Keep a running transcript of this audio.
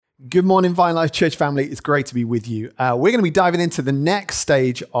Good morning, Vine Life Church family. It's great to be with you. We're going to be diving into the next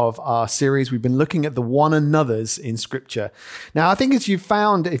stage of our series. We've been looking at the one another's in Scripture. Now, I think as you've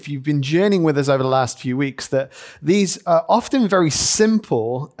found, if you've been journeying with us over the last few weeks, that these are often very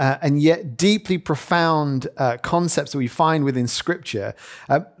simple and yet deeply profound concepts that we find within Scripture.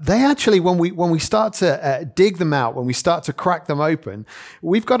 They actually, when we start to dig them out, when we start to crack them open,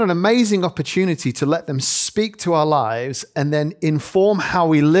 we've got an amazing opportunity to let them speak to our lives and then inform how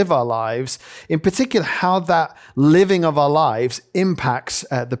we live our lives, in particular, how that living of our lives impacts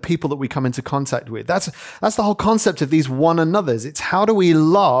the people that we come into contact with. That's the whole concept of these one another's. It's how do we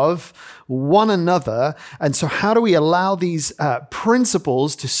love one another? And so how do we allow these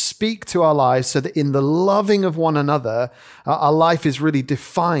principles to speak to our lives so that in the loving of one another, our life is really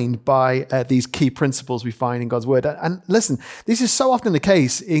defined by these key principles we find in God's word. And listen, this is so often the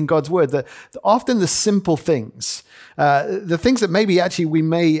case in God's word that often the simple things, the things that maybe actually we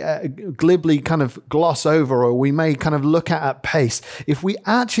may glibly kind of gloss over or we may kind of look at pace, if we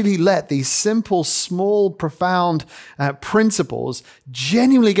actually let these simple, small, profound principles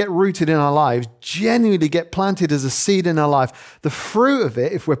genuinely get rooted in our lives, genuinely get planted as a seed in our life, the fruit of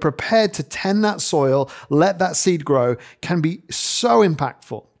it, if we're prepared to tend that soil, let that seed grow, can be so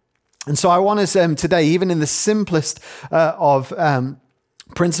impactful. And so I want us today, even in the simplest of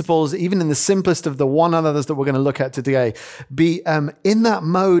principles, even in the simplest of the one another's that we're going to look at today, be in that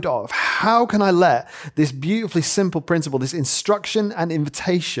mode of how can I let this beautifully simple principle, this instruction and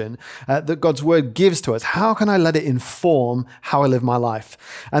invitation that God's word gives to us, how can I let it inform how I live my life?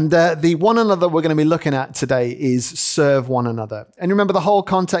 And the one another we're going to be looking at today is serve one another. And remember, the whole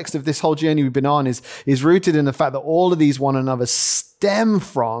context of this whole journey we've been on is rooted in the fact that all of these one another's stem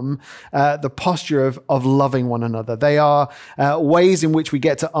from the posture of loving one another. They are ways in which we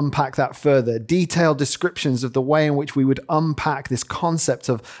get to unpack that further, detailed descriptions of the way in which we would unpack this concept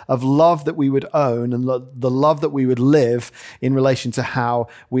of love that we would own and the love that we would live in relation to how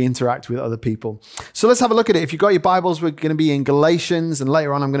we interact with other people. So let's have a look at it. If you've got your Bibles, we're going to be in Galatians, and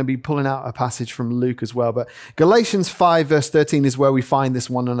later on I'm going to be pulling out a passage from Luke as well. But Galatians 5 verse 13 is where we find this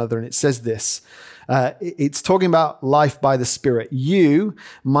one another, and it says this. It's talking about life by the Spirit. You,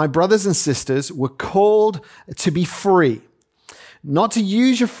 my brothers and sisters, were called to be free, not to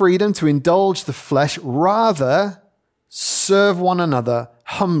use your freedom to indulge the flesh, rather serve one another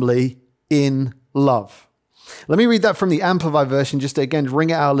humbly in love. Let me read that from the Amplified version, just to again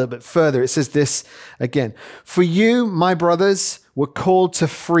bring it out a little bit further. It says this again. For you, my brothers, were called to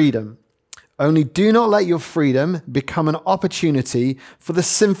freedom. Only do not let your freedom become an opportunity for the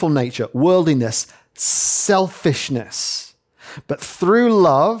sinful nature, worldliness, selfishness, but through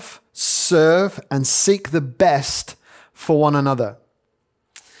love, serve and seek the best for one another.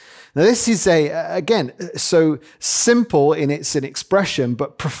 Now, this is again, so simple in its expression,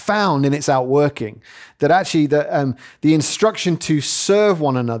 but profound in its outworking. That actually, the instruction to serve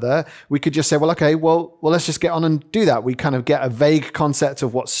one another, we could just say, well, let's just get on and do that. We kind of get a vague concept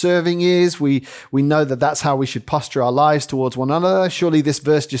of what serving is. We know that that's how we should posture our lives towards one another. Surely this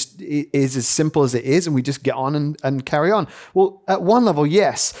verse just is as simple as it is, and we just get on and carry on. Well, at one level,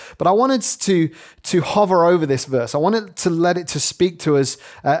 yes, but I wanted to hover over this verse. I wanted to let it to speak to us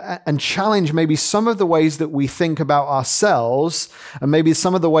and challenge maybe some of the ways that we think about ourselves, and maybe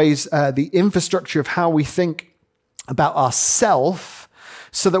some of the ways, the infrastructure of how we think about ourself,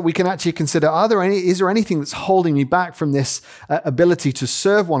 so that we can actually consider, is there anything that's holding me back from this ability to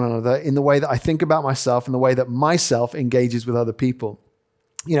serve one another in the way that I think about myself and the way that myself engages with other people?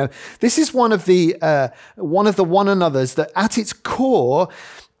 You know, this is one of the one another's that at its core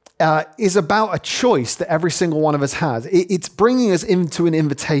is about a choice that every single one of us has. It's bringing us into an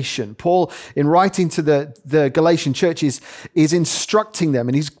invitation. Paul, in writing to the Galatian church, is instructing them,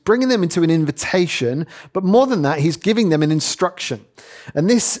 and he's bringing them into an invitation, but more than that, he's giving them an instruction. And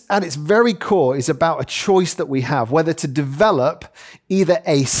this, at its very core, is about a choice that we have, whether to develop either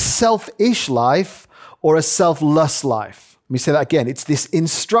a selfish life or a selfless life. Let me say that again. It's this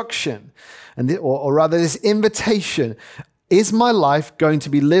instruction, or rather this invitation. Is my life going to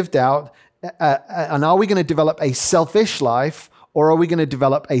be lived out, and are we going to develop a selfish life, or are we going to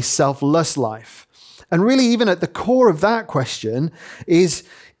develop a selfless life? And really, even at the core of that question is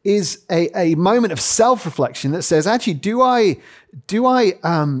a moment of self-reflection that says, actually, do I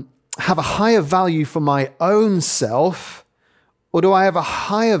have a higher value for my own self, or do I have a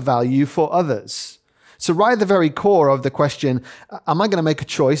higher value for others? So right at the very core of the question, am I going to make a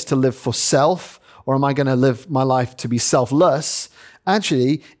choice to live for self, or am I going to live my life to be selfless?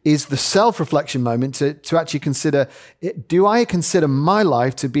 Actually, is the self-reflection moment to actually consider, do I consider my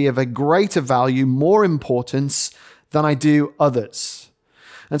life to be of a greater value, more importance than I do others?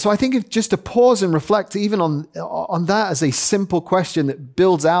 And so I think if just to pause and reflect even on that as a simple question that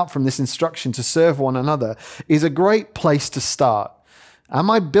builds out from this instruction to serve one another is a great place to start. Am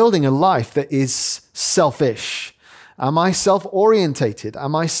I building a life that is selfish? Am I self-orientated?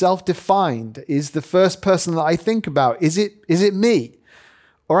 Am I self-defined? Is the first person that I think about, is it me?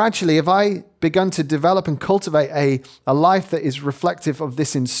 Or actually, have I begun to develop and cultivate a life that is reflective of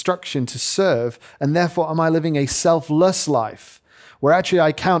this instruction to serve? And therefore, am I living a selfless life where actually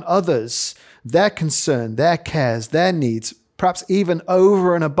I count others, their concern, their cares, their needs, perhaps even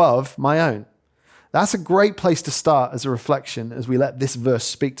over and above my own? That's a great place to start as a reflection as we let this verse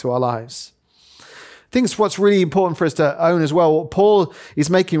speak to our lives. I think what's really important for us to own as well, what Paul is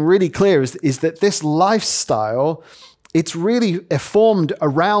making really clear is that this lifestyle, it's really formed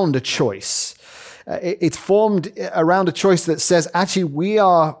around a choice. It's formed around a choice that says, actually,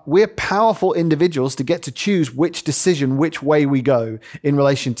 we're powerful individuals to get to choose which decision, which way we go in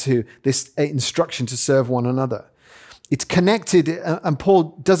relation to this instruction to serve one another. It's connected, and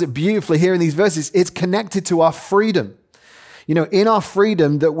Paul does it beautifully here in these verses, it's connected to our freedom. In our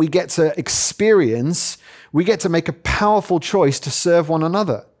freedom that we get to experience, we get to make a powerful choice to serve one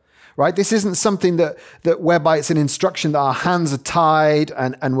another. Right? This isn't something that whereby it's an instruction that our hands are tied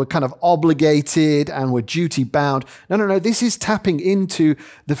and we're kind of obligated and we're duty bound. No. This is tapping into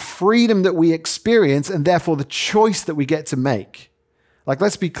the freedom that we experience and therefore the choice that we get to make.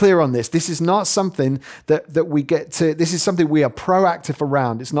 Let's be clear on this. This is not something that we get to, this is something we are proactive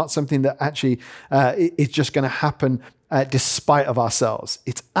around. It's not something that actually is just going to happen despite of ourselves.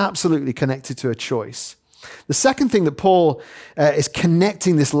 It's absolutely connected to a choice. The second thing that Paul is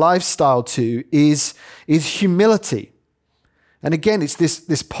connecting this lifestyle to is humility. And again, it's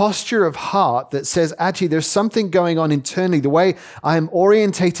this posture of heart that says, actually, there's something going on internally. The way I am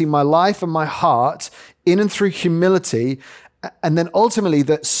orientating my life and my heart in and through humility, and then ultimately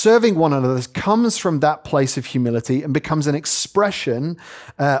that serving one another comes from that place of humility and becomes an expression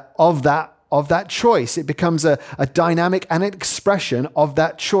of that choice. It becomes a dynamic and an expression of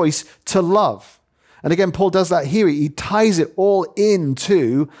that choice to love. And again, Paul does that here. He ties it all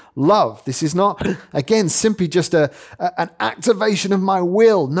into love. This is not, again, simply just an activation of my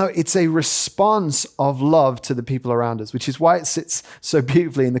will. No, it's a response of love to the people around us, which is why it sits so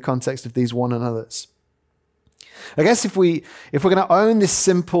beautifully in the context of these one another's. I guess if we're going to own this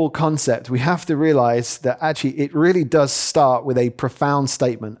simple concept, we have to realize that actually it really does start with a profound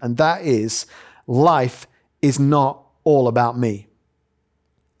statement, and that is, life is not all about me.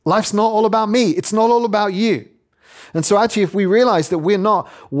 Life's not all about me. It's not all about you. And so actually, if we realize that we're not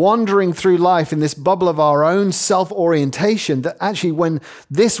wandering through life in this bubble of our own self-orientation, that actually when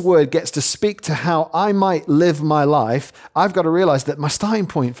this word gets to speak to how I might live my life, I've got to realize that my starting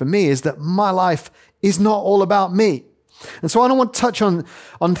point for me is that my life is not all about me. And so I want to touch on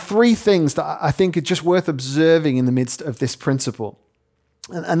three things that I think are just worth observing in the midst of this principle.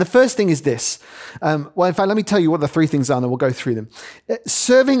 And the first thing is this. In fact, let me tell you what the three things are, and then we'll go through them.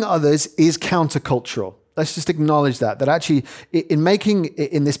 Serving others is countercultural. Let's just acknowledge that actually in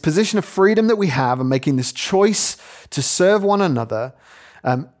this position of freedom that we have and making this choice to serve one another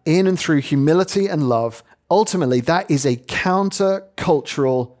in and through humility and love, ultimately that is a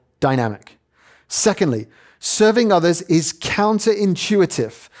countercultural dynamic. Secondly, serving others is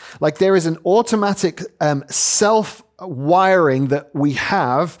counterintuitive. There is an automatic self-wiring that we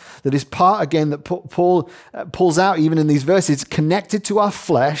have that is part, again, that Paul pulls out even in these verses, connected to our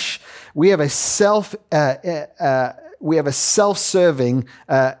flesh. We have a self-serving,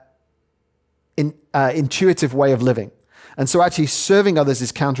 intuitive way of living. And so actually serving others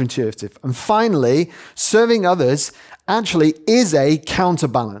is counterintuitive. And finally, serving others actually is a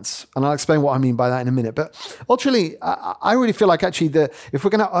counterbalance. And I'll explain what I mean by that in a minute. But ultimately, I really feel like actually if we're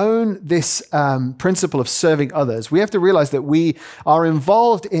going to own this principle of serving others, we have to realize that we are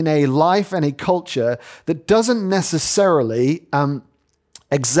involved in a life and a culture that doesn't necessarily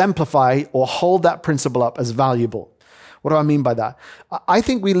exemplify or hold that principle up as valuable. What do I mean by that? I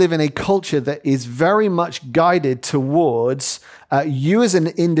think we live in a culture that is very much guided towards you as an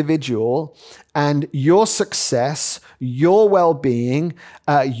individual and your success, your well-being,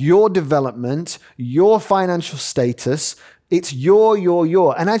 your development, your financial status. It's your.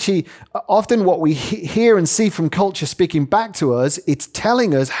 And actually, often what we hear and see from culture speaking back to us, it's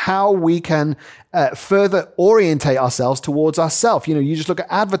telling us how we can further orientate ourselves towards ourselves. You just look at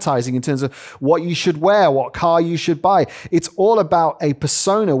advertising in terms of what you should wear, what car you should buy. It's all about a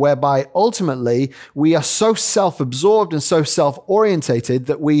persona whereby ultimately we are so self-absorbed and so self-orientated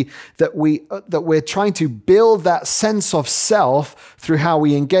that we're trying to build that sense of self through how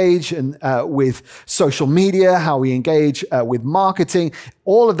we engage with social media, how we engage with marketing.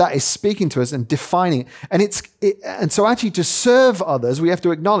 all of that is speaking to us and defining. And so actually to serve others, we have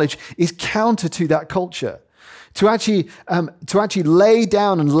to acknowledge, is counter to that culture. To actually lay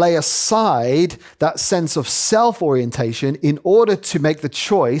down and lay aside that sense of self-orientation in order to make the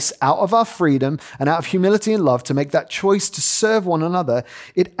choice out of our freedom and out of humility and love to make that choice to serve one another,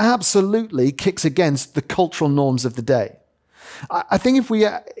 it absolutely kicks against the cultural norms of the day. I think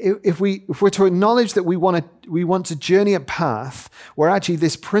if we're to acknowledge that we want to journey a path where actually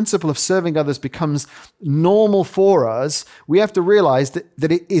this principle of serving others becomes normal for us, we have to realize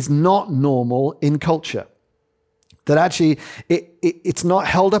that it is not normal in culture. That actually it's not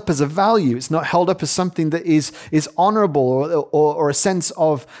held up as a value. It's not held up as something that is honorable or a sense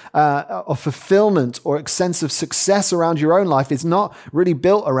of fulfillment or a sense of success around your own life. It's not really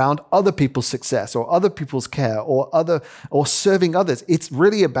built around other people's success or other people's care or serving others. It's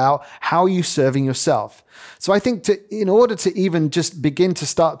really about how you're serving yourself. So I think in order to even just begin to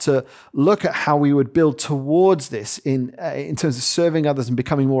start to look at how we would build towards this in terms of serving others and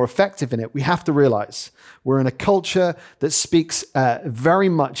becoming more effective in it, we have to realize we're in a culture that speaks very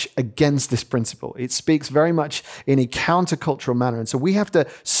much against this principle. It speaks very much in a countercultural manner. And so we have to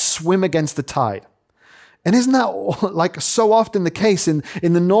swim against the tide. And isn't that like so often the case in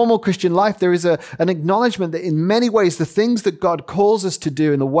the normal Christian life? There is an acknowledgement that in many ways, the things that God calls us to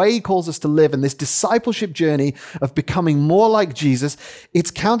do and the way he calls us to live and this discipleship journey of becoming more like Jesus,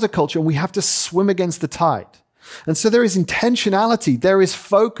 it's counterculture and we have to swim against the tide. And so there is intentionality, there is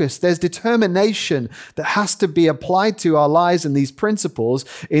focus, there's determination that has to be applied to our lives and these principles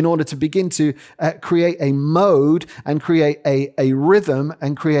in order to begin to create a mode and create a rhythm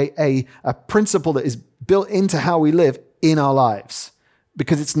and create a principle that is built into how we live in our lives.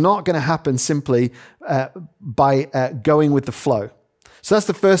 Because it's not going to happen simply by going with the flow. So that's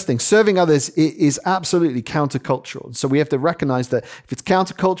the first thing. Serving others is absolutely countercultural. So we have to recognize that if it's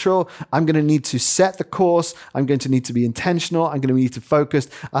countercultural, I'm going to need to set the course. I'm going to need to be intentional. I'm going to need to focus.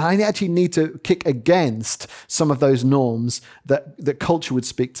 And I actually need to kick against some of those norms that culture would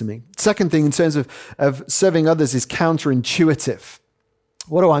speak to me. Second thing in terms of serving others is counterintuitive.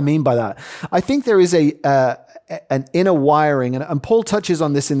 What do I mean by that? I think there is an inner wiring, and Paul touches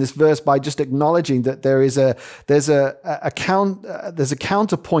on this in this verse by just acknowledging that there's a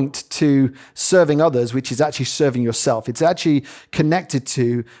counterpoint to serving others, which is actually serving yourself. It's actually connected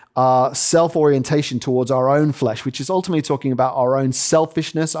to our self-orientation towards our own flesh, which is ultimately talking about our own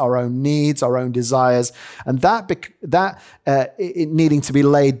selfishness, our own needs, our own desires, and that needing to be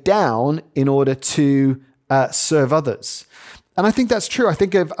laid down in order to serve others. And I think that's true. I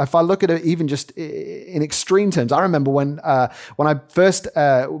think if I look at it even just in extreme terms, I remember when I first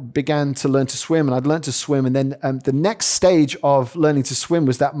began to learn to swim, and I'd learned to swim, and then the next stage of learning to swim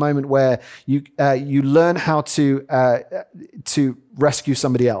was that moment where you learn how to rescue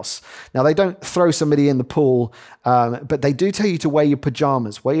somebody else. Now, they don't throw somebody in the pool, but they do tell you to wear your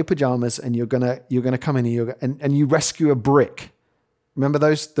pajamas. Wear your pajamas, and you're gonna come in and you rescue a brick. Remember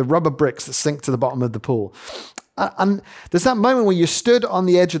the rubber bricks that sink to the bottom of the pool. And there's that moment where you stood on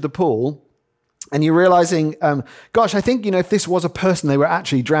the edge of the pool and you're realizing, gosh, I think, if this was a person, they were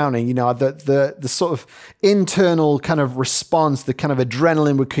actually drowning, the sort of internal kind of response, the kind of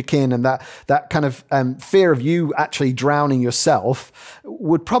adrenaline would kick in, and that kind of fear of you actually drowning yourself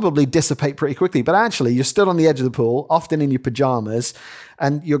would probably dissipate pretty quickly. But actually, you stood on the edge of the pool, often in your pajamas,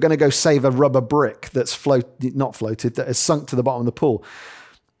 and you're going to go save a rubber brick that's that has sunk to the bottom of the pool.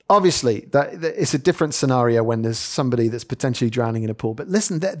 Obviously, it's a different scenario when there's somebody that's potentially drowning in a pool. But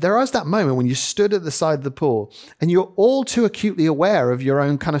listen, there is that moment when you stood at the side of the pool and you're all too acutely aware of your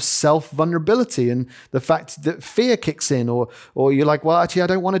own kind of self-vulnerability and the fact that fear kicks in, or you're like, well, actually, I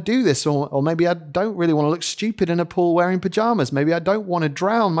don't want to do this, or maybe I don't really want to look stupid in a pool wearing pajamas. Maybe I don't want to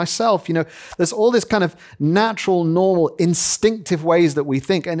drown myself. There's all this kind of natural, normal, instinctive ways that we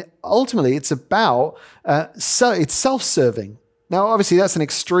think. And ultimately, it's about, it's self-serving. Now, obviously, that's an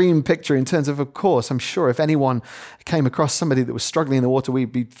extreme picture in terms of course, I'm sure if anyone came across somebody that was struggling in the water,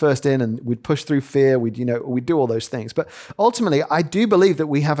 we'd be first in and we'd push through fear. We'd do all those things. But ultimately, I do believe that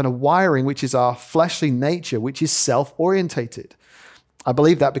we have a wiring, which is our fleshly nature, which is self-orientated. I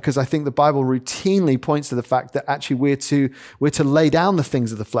believe that because I think the Bible routinely points to the fact that actually we're to lay down the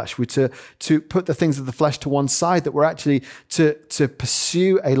things of the flesh. We're to put the things of the flesh to one side, that we're actually to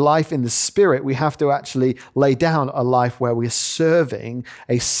pursue a life in the spirit. We have to actually lay down a life where we're serving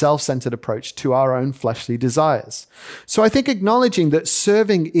a self-centered approach to our own fleshly desires. So I think acknowledging that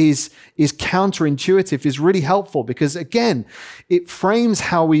serving is counterintuitive is really helpful because, again, it frames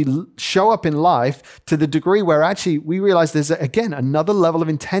how we show up in life to the degree where actually we realize there's, again, another another level of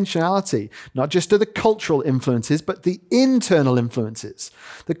intentionality, not just to the cultural influences, but the internal influences.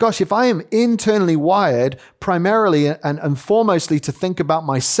 That, gosh, if I am internally wired primarily and foremostly to think about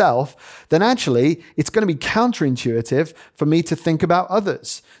myself, then actually it's going to be counterintuitive for me to think about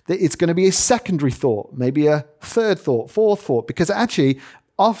others. That it's going to be a secondary thought, maybe a third thought, fourth thought, because actually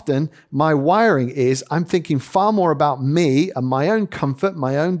often my wiring is I'm thinking far more about me and my own comfort,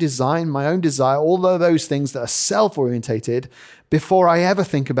 my own design, my own desire, all of those things that are self-orientated before I ever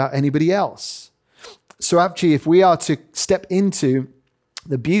think about anybody else. So actually, if we are to step into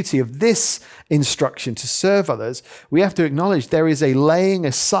the beauty of this instruction to serve others, we have to acknowledge there is a laying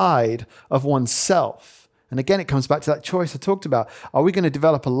aside of oneself. And again, it comes back to that choice I talked about. Are we going to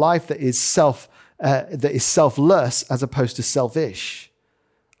develop a life that is selfless as opposed to selfish?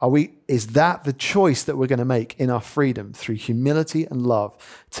 Is that the choice that we're going to make in our freedom through humility and love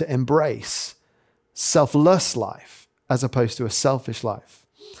to embrace selfless life as opposed to a selfish life?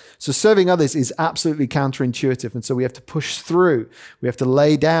 So serving others is absolutely counterintuitive. And so we have to push through. We have to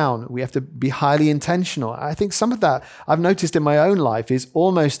lay down. We have to be highly intentional. I think some of that I've noticed in my own life is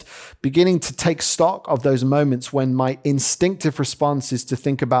almost beginning to take stock of those moments when my instinctive response is to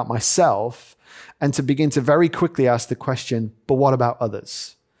think about myself and to begin to very quickly ask the question, but what about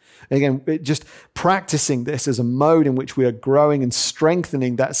others? Again, just practicing this as a mode in which we are growing and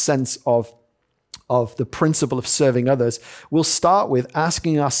strengthening that sense of the principle of serving others. We'll start with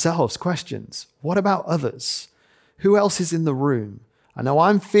asking ourselves questions. What about others? Who else is in the room? I know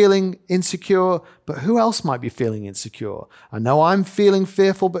I'm feeling insecure, but who else might be feeling insecure? I know I'm feeling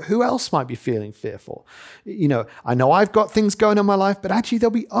fearful, but who else might be feeling fearful? I know I've got things going on in my life, but actually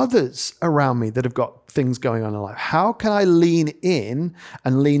there'll be others around me that have got things going on in life. How can I lean in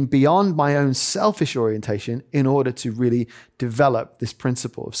and lean beyond my own selfish orientation in order to really develop this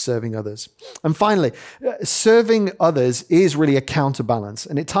principle of serving others? And finally, serving others is really a counterbalance,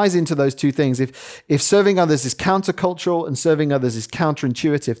 and it ties into those two things. If serving others is countercultural and serving others is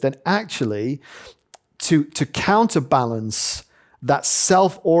counterintuitive, then actually to counterbalance that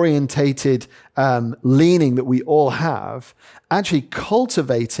self-orientated leaning that we all have, actually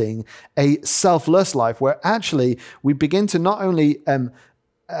cultivating a selfless life where actually we begin to not only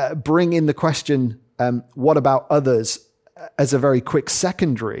bring in the question, what about others, as a very quick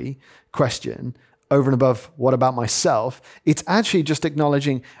secondary question over and above what about myself, it's actually just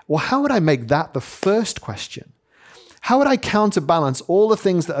acknowledging, well, how would I make that the first question? How would I counterbalance all the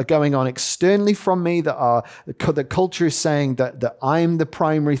things that are going on externally from me that culture is saying that I'm the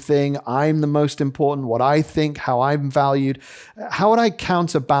primary thing, I'm the most important, what I think, how I'm valued? How would I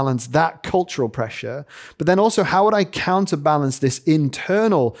counterbalance that cultural pressure? But then also, how would I counterbalance this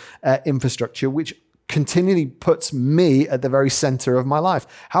internal infrastructure, which continually puts me at the very center of my life?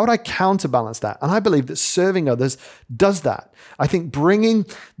 How would I counterbalance that? And I believe that serving others does that. I think bringing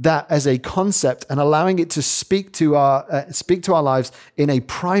that as a concept and allowing it to speak to our lives in a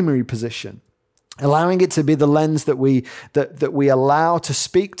primary position, allowing it to be the lens that we allow to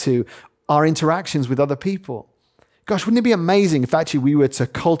speak to our interactions with other people. Gosh, wouldn't it be amazing if actually we were to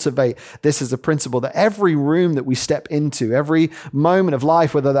cultivate this as a principle, that every room that we step into, every moment of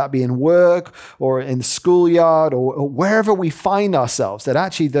life, whether that be in work or in the schoolyard or wherever we find ourselves, that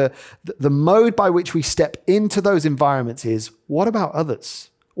actually the mode by which we step into those environments is, what about others?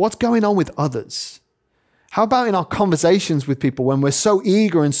 What's going on with others? How about in our conversations with people when we're so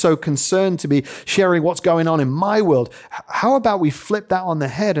eager and so concerned to be sharing what's going on in my world? How about we flip that on the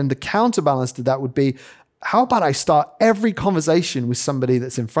head, and the counterbalance to that would be, how about I start every conversation with somebody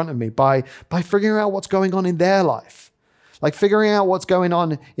that's in front of me by figuring out what's going on in their life, like figuring out what's going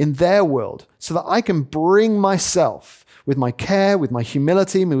on in their world, so that I can bring myself with my care, with my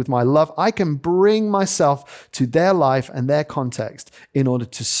humility, with my love, I can bring myself to their life and their context in order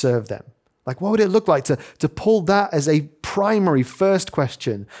to serve them. Like, what would it look like to pull that as a primary first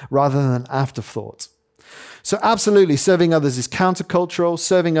question rather than an afterthought? So absolutely, serving others is countercultural,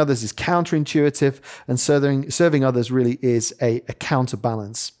 serving others is counterintuitive, and serving others really is a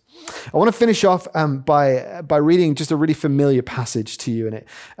counterbalance. I want to finish off by reading just a really familiar passage to you in it.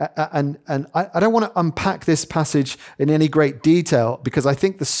 And I don't want to unpack this passage in any great detail because I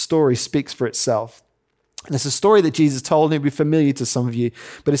think the story speaks for itself. And it's a story that Jesus told, and it'll be familiar to some of you,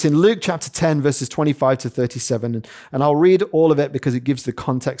 but it's in Luke chapter 10, verses 25 to 37. And I'll read all of it because it gives the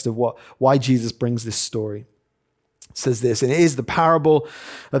context of why Jesus brings this story. It says this, and it is the parable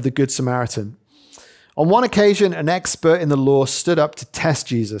of the Good Samaritan. On one occasion, an expert in the law stood up to test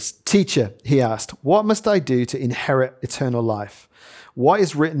Jesus. Teacher, he asked, what must I do to inherit eternal life? What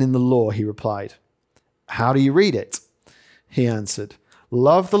is written in the law? He replied. How do you read it? He answered.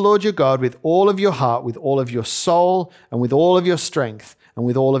 Love the Lord your God with all of your heart, with all of your soul, and with all of your strength, and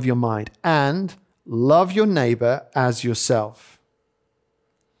with all of your mind. And love your neighbor as yourself.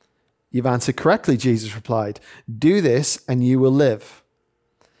 You've answered correctly, Jesus replied. Do this and you will live.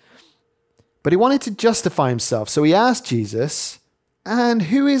 But he wanted to justify himself, so he asked Jesus, and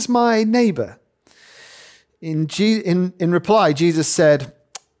who is my neighbor? In reply, Jesus said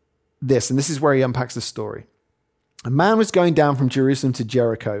this, and this is where he unpacks the story. A man was going down from Jerusalem to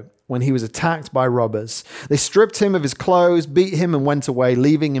Jericho when he was attacked by robbers. They stripped him of his clothes, beat him, and went away,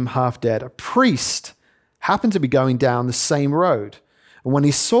 leaving him half dead. A priest happened to be going down the same road, and when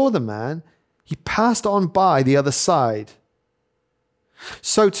he saw the man, he passed on by the other side.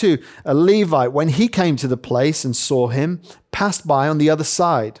 So too, a Levite, when he came to the place and saw him, passed by on the other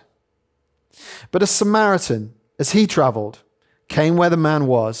side. But a Samaritan, as he traveled, came where the man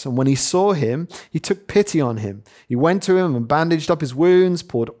was, and when he saw him, he took pity on him. He went to him and bandaged up his wounds,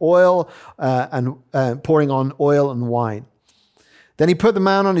 pouring on oil and wine. Then he put the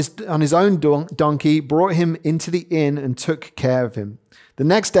man on his own donkey, brought him into the inn, and took care of him. The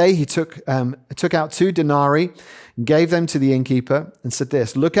next day he took out 2 denarii and gave them to the innkeeper and said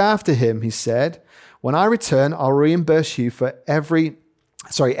this, "Look after him," he said. "When I return, I'll reimburse you for any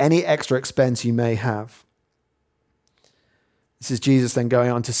extra expense you may have." This is Jesus then going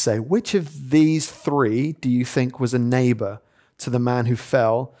on to say, which of these 3 do you think was a neighbor to the man who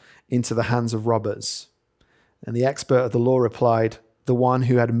fell into the hands of robbers? And the expert of the law replied, the one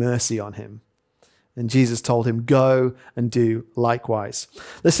who had mercy on him. And Jesus told him, go and do likewise.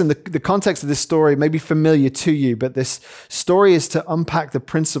 Listen, the context of this story may be familiar to you, but this story is to unpack the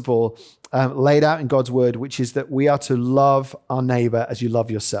principle laid out in God's word, which is that we are to love our neighbor as you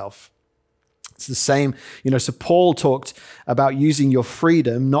love yourself. It's the same, so Paul talked about using your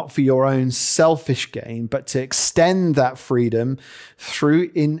freedom not for your own selfish gain, but to extend that freedom through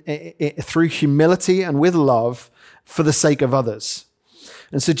humility and with love for the sake of others.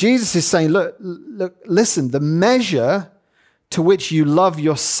 And so Jesus is saying, look, listen, the measure to which you love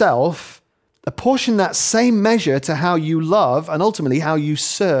yourself, apportion that same measure to how you love and ultimately how you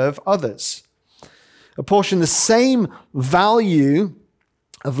serve others. Apportion the same value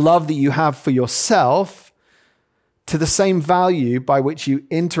of love that you have for yourself to the same value by which you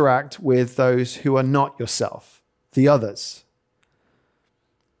interact with those who are not yourself, the others.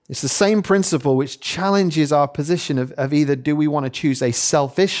 It's the same principle which challenges our position of either do we want to choose a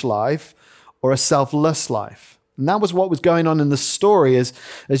selfish life or a selfless life. And that was what was going on in the story as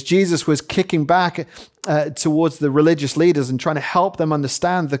Jesus was kicking back towards the religious leaders and trying to help them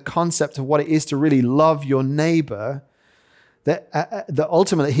understand the concept of what it is to really love your neighbor. That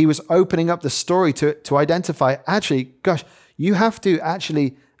ultimately he was opening up the story to identify, actually, gosh, you have to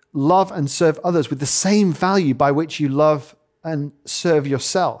actually love and serve others with the same value by which you love and serve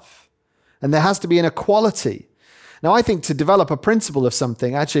yourself. And there has to be an equality. Now, I think to develop a principle of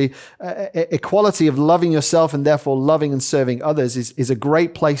something, actually, equality of loving yourself and therefore loving and serving others is a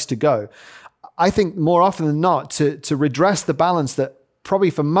great place to go. I think more often than not, to redress the balance that probably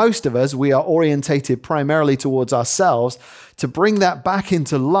for most of us, we are orientated primarily towards ourselves. To bring that back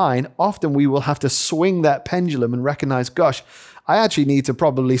into line, often we will have to swing that pendulum and recognize, gosh, I actually need to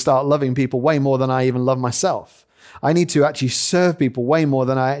probably start loving people way more than I even love myself. I need to actually serve people way more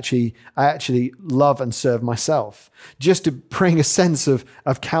than I actually love and serve myself, just to bring a sense of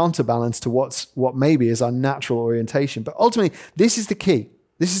counterbalance to what maybe is our natural orientation. But ultimately, this is the key.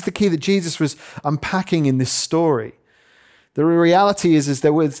 This is the key that Jesus was unpacking in this story. The reality is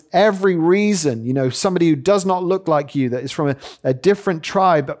there was every reason, somebody who does not look like you, that is from a different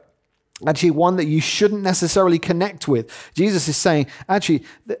tribe, but actually one that you shouldn't necessarily connect with. Jesus is saying, actually,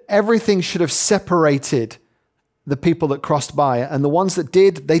 that everything should have separated the people that crossed by, and the ones that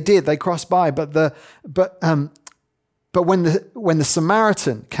did, they crossed by. But when the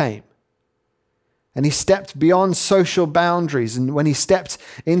Samaritan came, and he stepped beyond social boundaries, and when he stepped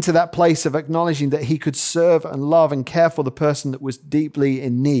into that place of acknowledging that he could serve and love and care for the person that was deeply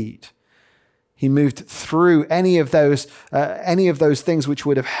in need, he moved through any of those things which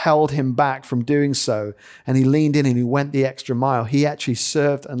would have held him back from doing so, and he leaned in and he went the extra mile. He actually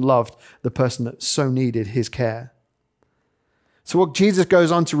served and loved the person that so needed his care. So what Jesus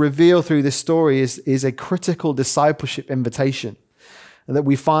goes on to reveal through this story is a critical discipleship invitation that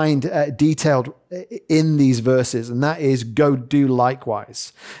we find detailed in these verses, and that is go do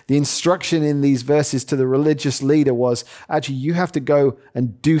likewise. The instruction in these verses to the religious leader was, actually, you have to go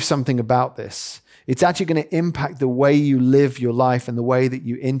and do something about this. It's actually going to impact the way you live your life and the way that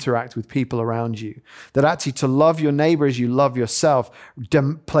you interact with people around you. That actually to love your neighbor as you love yourself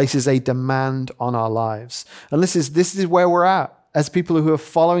places a demand on our lives. And this is where we're at. as people who are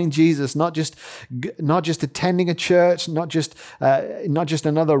following Jesus, not just attending a church, not just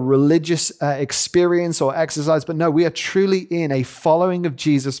another religious experience or exercise, but no, we are truly in a following of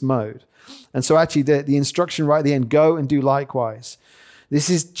Jesus mode. And so actually the instruction right at the end, go and do likewise. This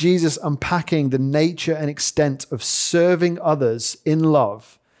is Jesus unpacking the nature and extent of serving others in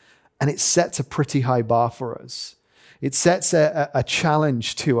love. And it sets a pretty high bar for us. It sets a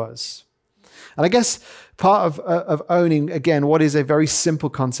challenge to us. And I guess part of owning, again, what is a very simple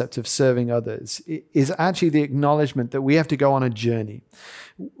concept of serving others is actually the acknowledgement that we have to go on a journey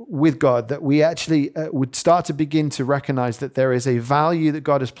with God, that we actually would start to begin to recognize that there is a value that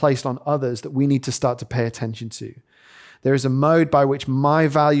God has placed on others that we need to start to pay attention to. There is a mode by which my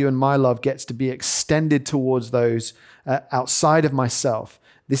value and my love gets to be extended towards those outside of myself.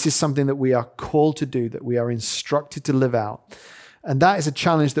 This is something that we are called to do, that we are instructed to live out. And that is a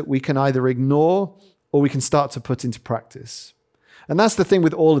challenge that we can either ignore or we can start to put into practice. And that's the thing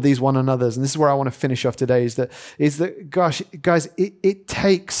with all of these one another's. And this is where I want to finish off today is that gosh, guys, it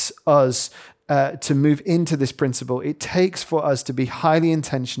takes us to move into this principle. It takes for us to be highly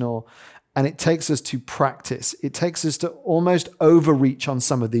intentional, and it takes us to practice. It takes us to almost overreach on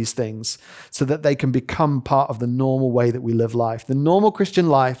some of these things so that they can become part of the normal way that we live life. The normal Christian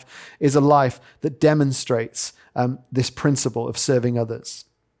life is a life that demonstrates this principle of serving others.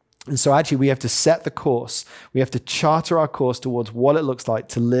 And so actually we have to set the course. We have to charter our course towards what it looks like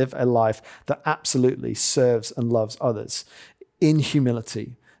to live a life that absolutely serves and loves others in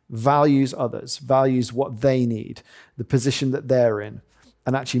humility, values others, values what they need, the position that they're in,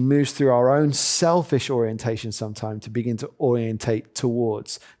 and actually moves through our own selfish orientation sometime to begin to orientate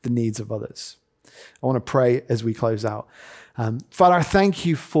towards the needs of others. I want to pray as we close out. Father, I thank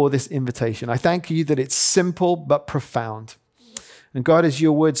you for this invitation. I thank you that it's simple but profound. And God, as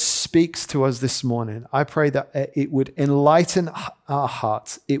your word speaks to us this morning, I pray that it would enlighten our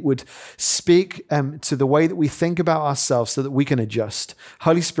hearts. It would speak to the way that we think about ourselves so that we can adjust.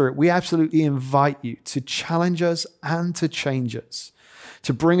 Holy Spirit, we absolutely invite you to challenge us and to change us,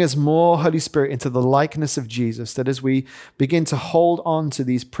 to bring us more, Holy Spirit, into the likeness of Jesus, that as we begin to hold on to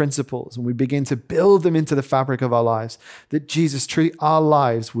these principles and we begin to build them into the fabric of our lives, that Jesus, truly our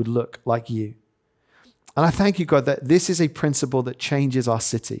lives would look like you. And I thank you, God, that this is a principle that changes our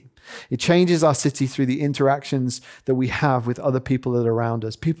city. It changes our city through the interactions that we have with other people that are around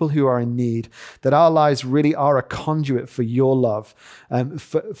us, people who are in need, that our lives really are a conduit for your love,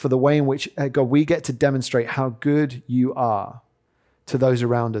 for the way in which, God, we get to demonstrate how good you are to those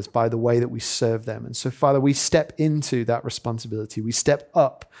around us by the way that we serve them. And so, Father, we step into that responsibility. We step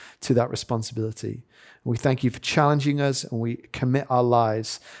up to that responsibility. And we thank you for challenging us, and we commit our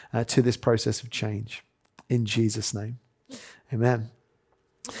lives to this process of change. In Jesus' name, amen.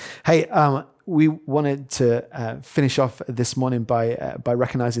 Hey, we wanted to finish off this morning by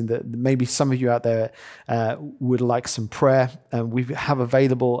recognizing that maybe some of you out there would like some prayer. We have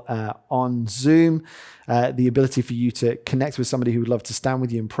available on Zoom the ability for you to connect with somebody who would love to stand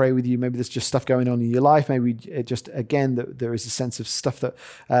with you and pray with you. Maybe there's just stuff going on in your life. Maybe just, again, that there is a sense of stuff that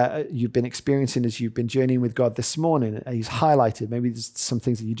you've been experiencing as you've been journeying with God this morning. He's highlighted. Maybe there's some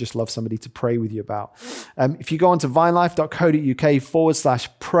things that you just love somebody to pray with you about. If you go onto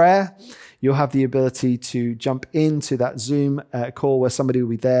vinelife.co.uk/prayer, you'll have the ability to jump into that Zoom call where somebody will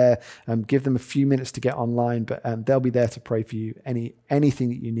be there. Give them a few minutes to get online, but they'll be there to pray for you. Anything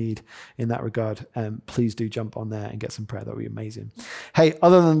that you need in that regard, please do jump on there and get some prayer. That would be amazing. Hey,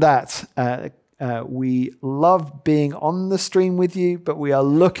 other than that, we love being on the stream with you, but we are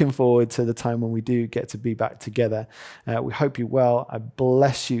looking forward to the time when we do get to be back together. We hope you're well. I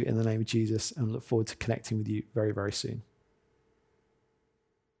bless you in the name of Jesus and look forward to connecting with you very, very soon.